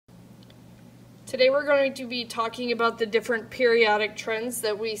Today we're going to be talking about the different periodic trends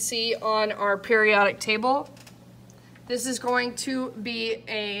that we see on our periodic table. This is going to be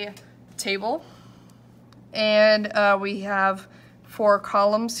a table, and we have 4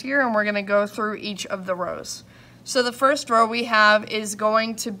 columns here, and we're going to go through each of the rows. So the first row we have is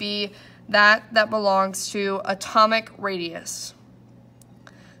going to be that belongs to atomic radius.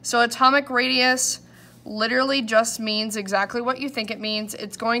 So atomic radius literally just means exactly what you think it means.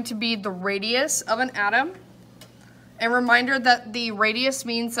 It's going to be the radius of an atom. A reminder that the radius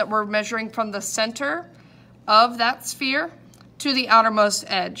means that we're measuring from the center of that sphere to the outermost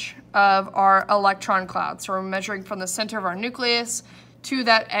edge of our electron cloud. So we're measuring from the center of our nucleus to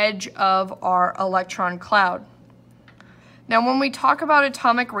that edge of our electron cloud. Now, when we talk about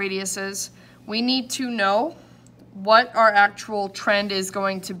atomic radiuses, we need to know what our actual trend is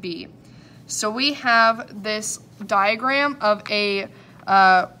going to be. So we have this diagram of a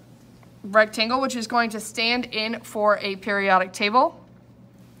rectangle, which is going to stand in for a periodic table.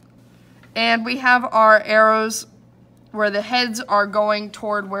 And we have our arrows where the heads are going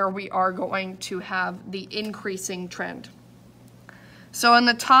toward where we are going to have the increasing trend. So in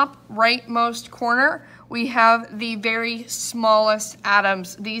the top rightmost corner, we have the very smallest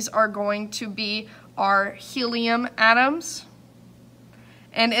atoms. These are going to be our helium atoms.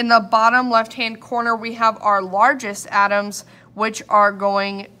 And in the bottom left-hand corner, we have our largest atoms, which are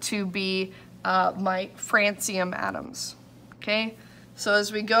going to be my francium atoms. Okay, so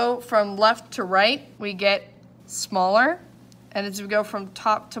as we go from left to right, we get smaller, and as we go from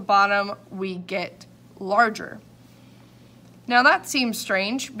top to bottom, we get larger. Now that seems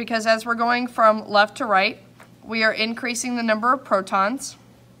strange, because as we're going from left to right, we are increasing the number of protons,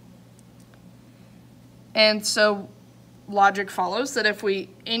 and so logic follows that if we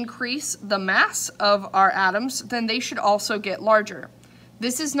increase the mass of our atoms, then they should also get larger.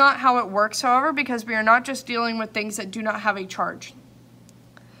 This is not how it works, however, because we are not just dealing with things that do not have a charge.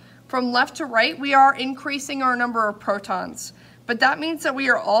 From left to right, we are increasing our number of protons, but that means that we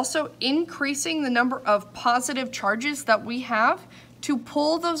are also increasing the number of positive charges that we have to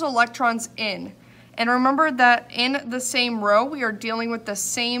pull those electrons in. And remember that in the same row, we are dealing with the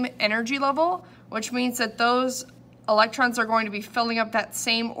same energy level, which means that those electrons are going to be filling up that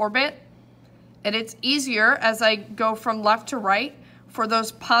same orbit, and it's easier as I go from left to right for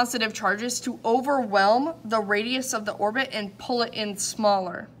those positive charges to overwhelm the radius of the orbit and pull it in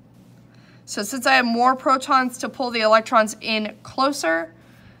smaller. So since I have more protons to pull the electrons in closer,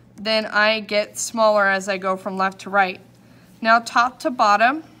 then I get smaller as I go from left to right. Now top to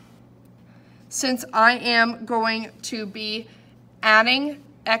bottom, since I am going to be adding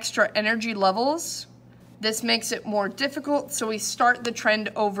extra energy levels, this makes it more difficult, so we start the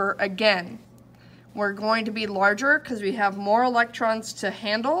trend over again. We're going to be larger because we have more electrons to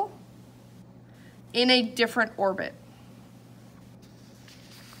handle in a different orbit.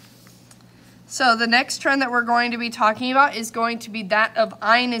 So the next trend that we're going to be talking about is going to be that of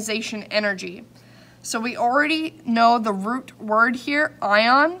ionization energy. So we already know the root word here,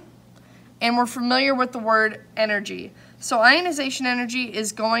 ion, and we're familiar with the word energy. So ionization energy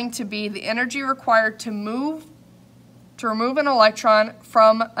is going to be the energy required to remove an electron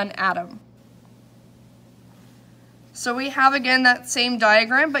from an atom. So we have again that same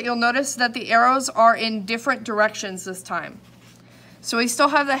diagram, but you'll notice that the arrows are in different directions this time. So we still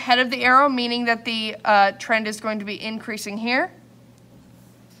have the head of the arrow, meaning that the trend is going to be increasing here.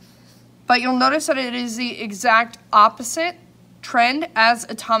 But you'll notice that it is the exact opposite trend as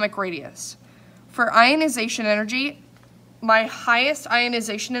atomic radius. For ionization energy, my highest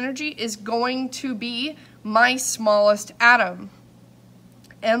ionization energy is going to be my smallest atom.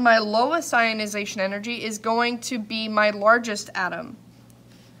 And my lowest ionization energy is going to be my largest atom.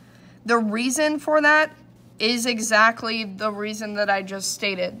 The reason for that is exactly the reason that I just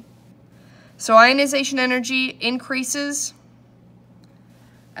stated. So ionization energy increases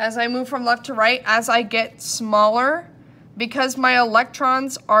as I move from left to right, as I get smaller, because my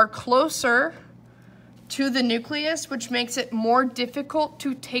electrons are closer to the nucleus, which makes it more difficult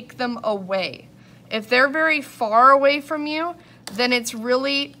to take them away. If they're very far away from you, then it's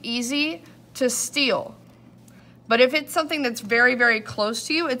really easy to steal. But if it's something that's very, very close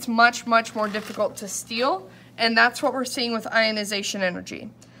to you, it's much, much more difficult to steal, and that's what we're seeing with ionization energy.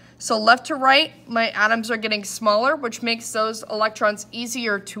 So left to right, my atoms are getting smaller, which makes those electrons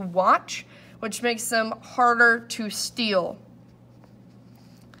easier to watch, which makes them harder to steal.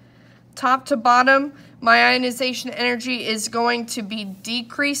 Top to bottom, my ionization energy is going to be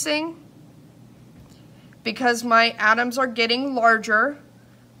decreasing because my atoms are getting larger,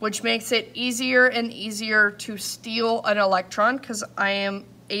 which makes it easier and easier to steal an electron because I am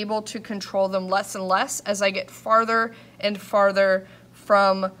able to control them less and less as I get farther and farther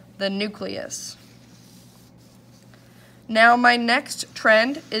from the nucleus. Now my next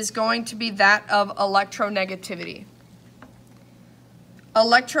trend is going to be that of electronegativity.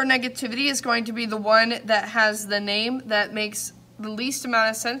 Electronegativity is going to be the one that has the name that makes the least amount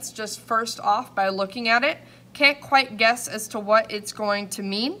of sense just first off by looking at it. Can't quite guess as to what it's going to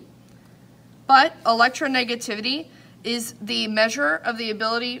mean. But electronegativity is the measure of the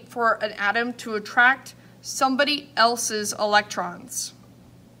ability for an atom to attract somebody else's electrons.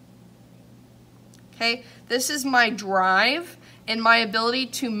 Okay, this is my drive and my ability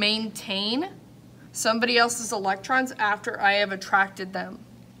to maintain somebody else's electrons after I have attracted them.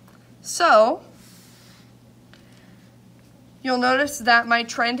 So, you'll notice that my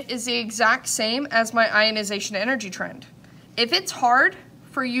trend is the exact same as my ionization energy trend. If it's hard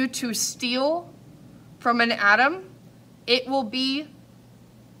for you to steal from an atom, it will be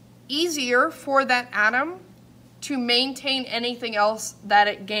easier for that atom to maintain anything else that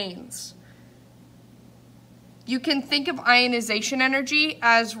it gains. You can think of ionization energy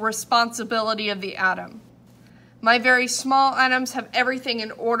as responsibility of the atom. My very small atoms have everything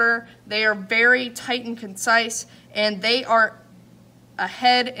in order. They are very tight and concise, and they are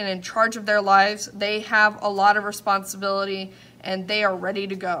ahead and in charge of their lives. They have a lot of responsibility, and they are ready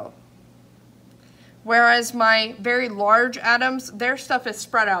to go. Whereas my very large atoms, their stuff is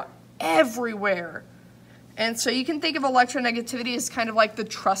spread out everywhere. And so you can think of electronegativity as kind of like the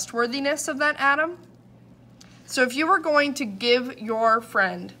trustworthiness of that atom. So if you were going to give your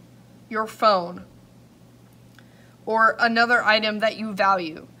friend your phone or another item that you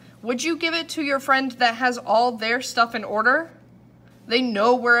value, would you give it to your friend that has all their stuff in order? They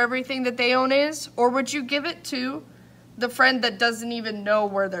know where everything that they own is? Or would you give it to the friend that doesn't even know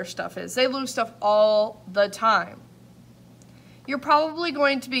where their stuff is? They lose stuff all the time. You're probably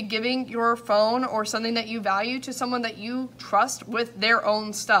going to be giving your phone or something that you value to someone that you trust with their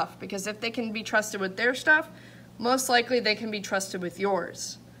own stuff, because if they can be trusted with their stuff, most likely they can be trusted with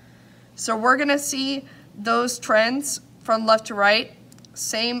yours. So we're going to see those trends from left to right,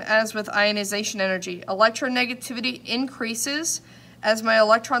 same as with ionization energy. Electronegativity increases as my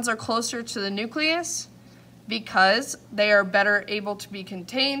electrons are closer to the nucleus because they are better able to be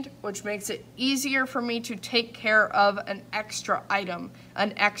contained, which makes it easier for me to take care of an extra item,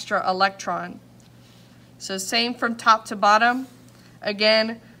 an extra electron. So same from top to bottom.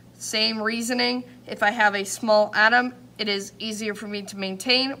 Again, same reasoning. If I have a small atom, it is easier for me to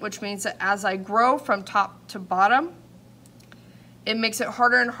maintain, which means that as I grow from top to bottom, it makes it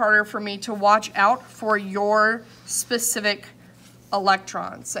harder and harder for me to watch out for your specific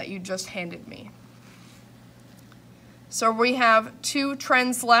electrons that you just handed me. So we have two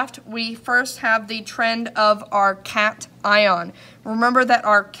trends left. We first have the trend of our cation. Remember that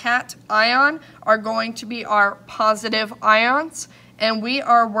our cation are going to be our positive ions, and we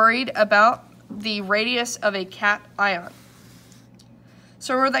are worried about the radius of a cation.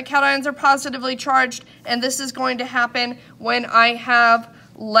 So remember that cations are positively charged, and this is going to happen when I have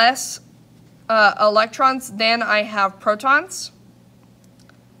less electrons than I have protons.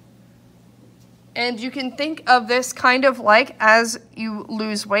 And you can think of this kind of like as you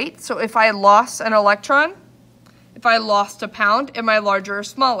lose weight. So if I lost an electron, if I lost a pound, am I larger or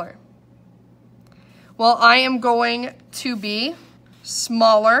smaller? Well, I am going to be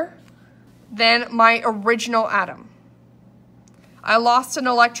smaller than my original atom. I lost an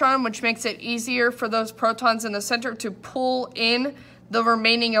electron, which makes it easier for those protons in the center to pull in the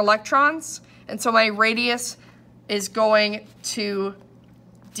remaining electrons, and so my radius is going to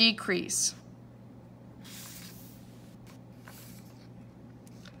decrease.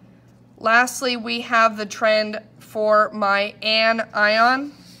 Lastly, we have the trend for my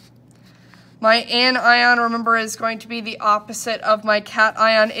anion. My anion, remember, is going to be the opposite of my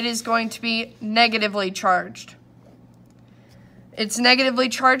cation. It is going to be negatively charged. It's negatively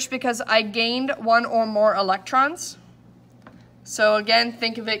charged because I gained one or more electrons. So again,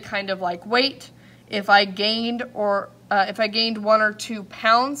 think of it kind of like weight. If I gained 1 or 2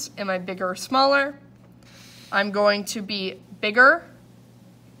 pounds, am I bigger or smaller? I'm going to be bigger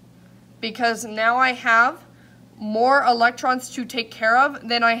because now I have more electrons to take care of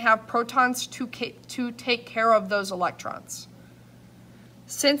than I have protons to take care of those electrons.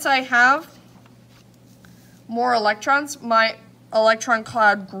 Since I have more electrons, my electron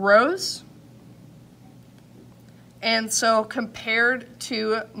cloud grows. And so compared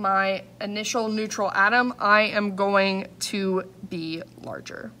to my initial neutral atom, I am going to be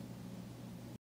larger.